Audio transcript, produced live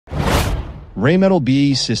Rheinmetall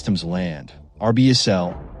BAE Systems Land,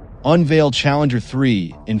 RBSL, unveiled Challenger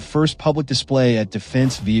 3 in first public display at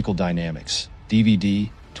Defense Vehicle Dynamics, DVD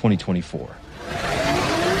 2024.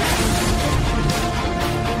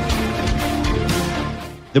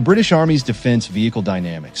 The British Army's Defense Vehicle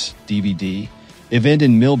Dynamics, DVD, event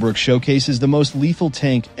in Millbrook showcases the most lethal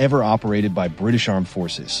tank ever operated by British Armed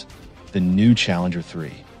Forces, the new Challenger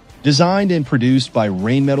 3. Designed and produced by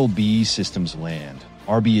Rheinmetall BAE Systems Land,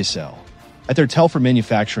 RBSL, at their Telford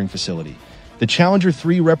manufacturing facility, the Challenger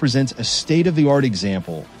 3 represents a state-of-the-art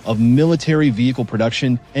example of military vehicle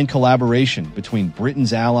production and collaboration between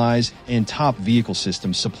Britain's allies and top vehicle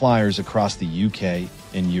systems suppliers across the UK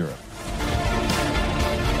and Europe.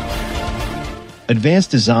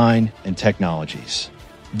 Advanced design and technologies.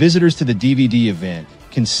 Visitors to the DVD event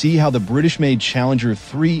can see how the British-made Challenger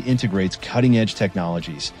 3 integrates cutting-edge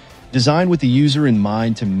technologies designed with the user in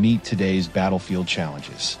mind to meet today's battlefield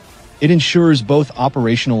challenges. It ensures both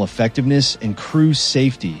operational effectiveness and crew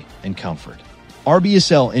safety and comfort.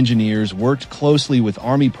 RBSL engineers worked closely with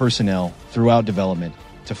Army personnel throughout development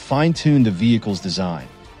to fine-tune the vehicle's design,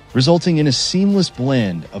 resulting in a seamless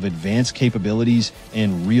blend of advanced capabilities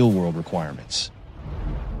and real-world requirements.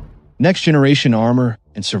 Next-generation armor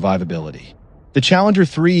and survivability. The Challenger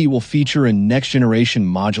 3 will feature a next-generation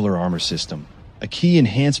modular armor system, a key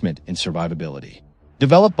enhancement in survivability.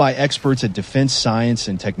 Developed by experts at Defense Science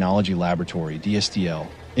and Technology Laboratory, DSTL,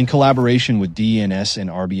 in collaboration with DNS and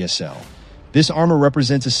RBSL, this armor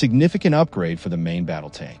represents a significant upgrade for the main battle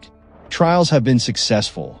tank. Trials have been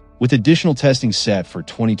successful, with additional testing set for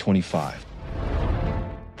 2025.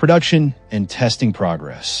 Production and testing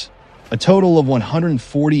progress. A total of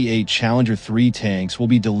 148 Challenger 3 tanks will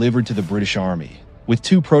be delivered to the British Army, with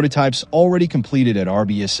 2 prototypes already completed at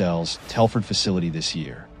RBSL's Telford facility this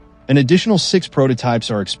year. An additional 6 prototypes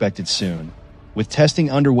are expected soon, with testing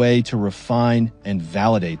underway to refine and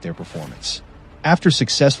validate their performance. After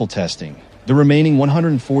successful testing, the remaining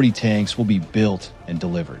 140 tanks will be built and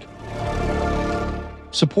delivered.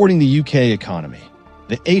 Supporting the UK economy.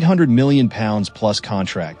 The £800 million plus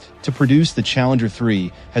contract to produce the Challenger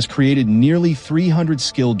 3 has created nearly 300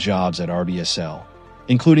 skilled jobs at RBSL,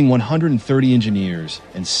 including 130 engineers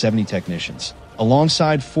and 70 technicians,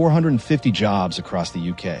 alongside 450 jobs across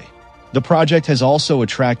the UK. The project has also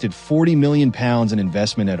attracted £40 million in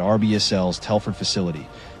investment at RBSL's Telford facility,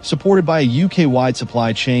 supported by a UK-wide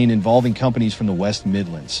supply chain involving companies from the West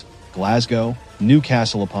Midlands, Glasgow,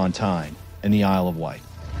 Newcastle upon Tyne, and the Isle of Wight.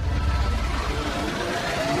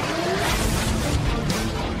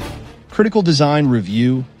 Critical design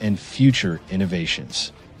review and future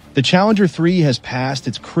innovations. The Challenger 3 has passed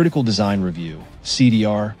its critical design review,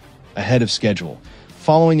 CDR, ahead of schedule,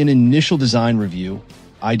 following an initial design review,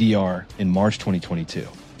 IDR, in March 2022.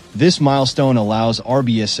 This milestone allows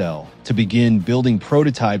RBSL to begin building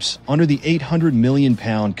prototypes under the £800 million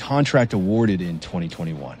contract awarded in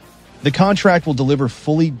 2021. The contract will deliver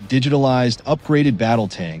fully digitalized, upgraded battle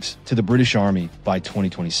tanks to the British Army by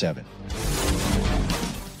 2027.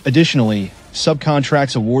 Additionally,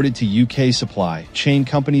 subcontracts awarded to UK supply chain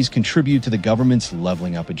companies contribute to the government's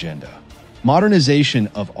leveling up agenda. Modernization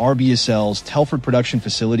of RBSL's Telford production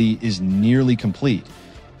facility is nearly complete,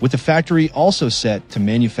 with the factory also set to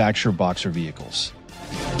manufacture Boxer vehicles.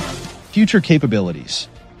 Future capabilities.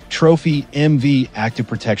 Trophy MV Active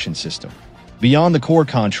Protection System. Beyond the core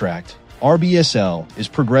contract, RBSL is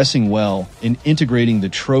progressing well in integrating the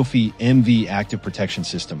Trophy MV Active Protection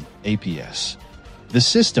System, APS. The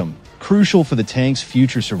system, crucial for the tank's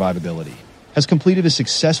future survivability, has completed a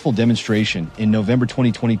successful demonstration in November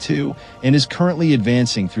 2022 and is currently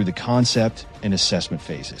advancing through the concept and assessment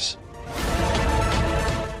phases.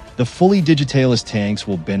 The fully digitalis tanks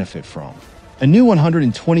will benefit from a new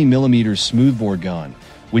 120mm smoothbore gun,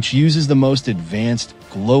 which uses the most advanced,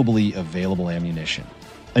 globally available ammunition.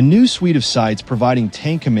 A new suite of sights providing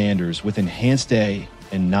tank commanders with enhanced day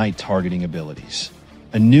and night targeting abilities.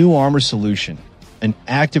 A new armor solution, an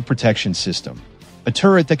active protection system, a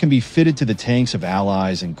turret that can be fitted to the tanks of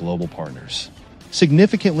allies and global partners.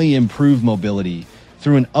 Significantly improved mobility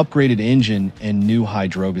through an upgraded engine and new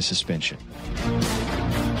hydroga suspension.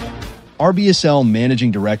 RBSL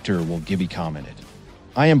Managing Director Gibby commented,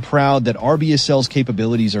 "I am proud that RBSL's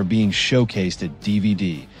capabilities are being showcased at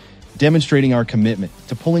DVD, demonstrating our commitment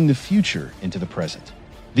to pulling the future into the present.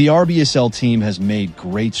 The RBSL team has made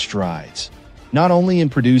great strides, not only in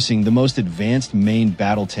producing the most advanced main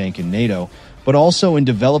battle tank in NATO, but also in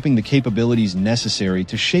developing the capabilities necessary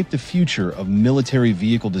to shape the future of military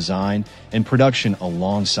vehicle design and production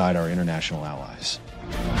alongside our international allies."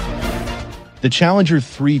 The Challenger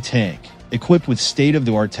 3 tank, equipped with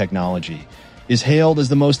state-of-the-art technology, is hailed as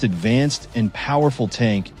the most advanced and powerful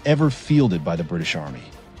tank ever fielded by the British Army.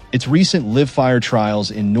 Its recent live-fire trials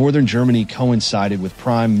in northern Germany coincided with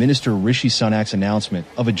Prime Minister Rishi Sunak's announcement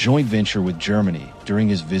of a joint venture with Germany during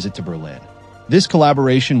his visit to Berlin. This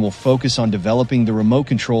collaboration will focus on developing the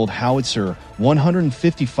remote-controlled howitzer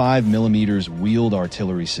 155mm wheeled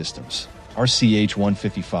artillery systems,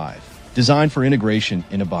 RCH-155, designed for integration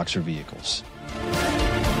into Boxer vehicles.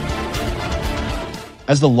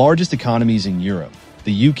 As the largest economies in Europe,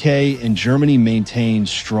 the UK and Germany maintain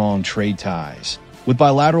strong trade ties, with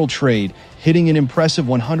bilateral trade hitting an impressive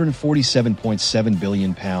 £147.7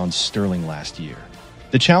 billion sterling last year.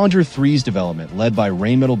 The Challenger 3's development, led by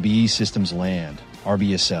Rheinmetall BAE Systems Land,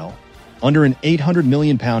 RBSL, under an £800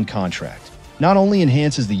 million contract, not only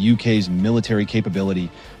enhances the UK's military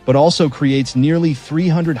capability, but also creates nearly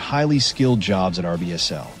 300 highly skilled jobs at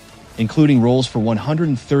RBSL, including roles for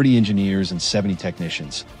 130 engineers and 70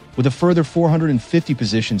 technicians, with a further 450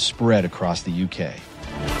 positions spread across the UK.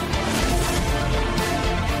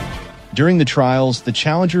 During the trials, the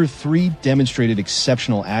Challenger 3 demonstrated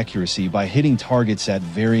exceptional accuracy by hitting targets at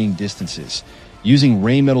varying distances, using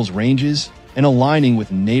Rheinmetall's ranges and aligning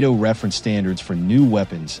with NATO reference standards for new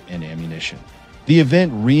weapons and ammunition. The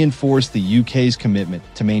event reinforced the UK's commitment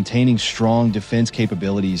to maintaining strong defense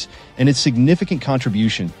capabilities and its significant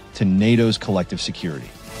contribution to NATO's collective security.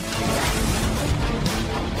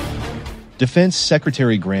 Defense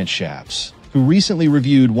Secretary Grant Shapps, who recently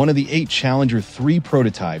reviewed one of the 8 Challenger 3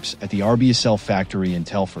 prototypes at the RBSL factory in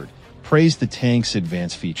Telford, praised the tank's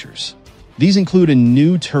advanced features. These include a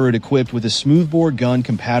new turret equipped with a smoothbore gun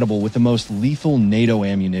compatible with the most lethal NATO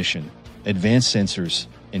ammunition, advanced sensors,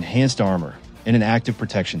 enhanced armor, and an active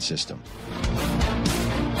protection system.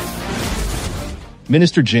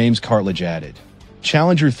 Minister James Cartledge added,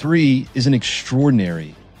 "Challenger 3 is an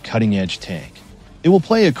extraordinary, cutting-edge tank. It will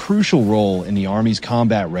play a crucial role in the Army's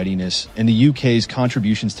combat readiness and the UK's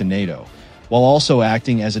contributions to NATO, while also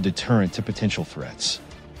acting as a deterrent to potential threats."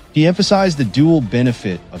 He emphasized the dual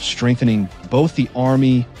benefit of strengthening both the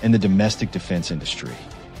Army and the domestic defense industry.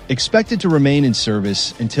 Expected to remain in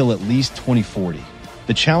service until at least 2040,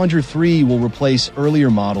 the Challenger 3 will replace earlier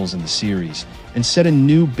models in the series and set a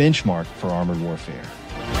new benchmark for armored warfare.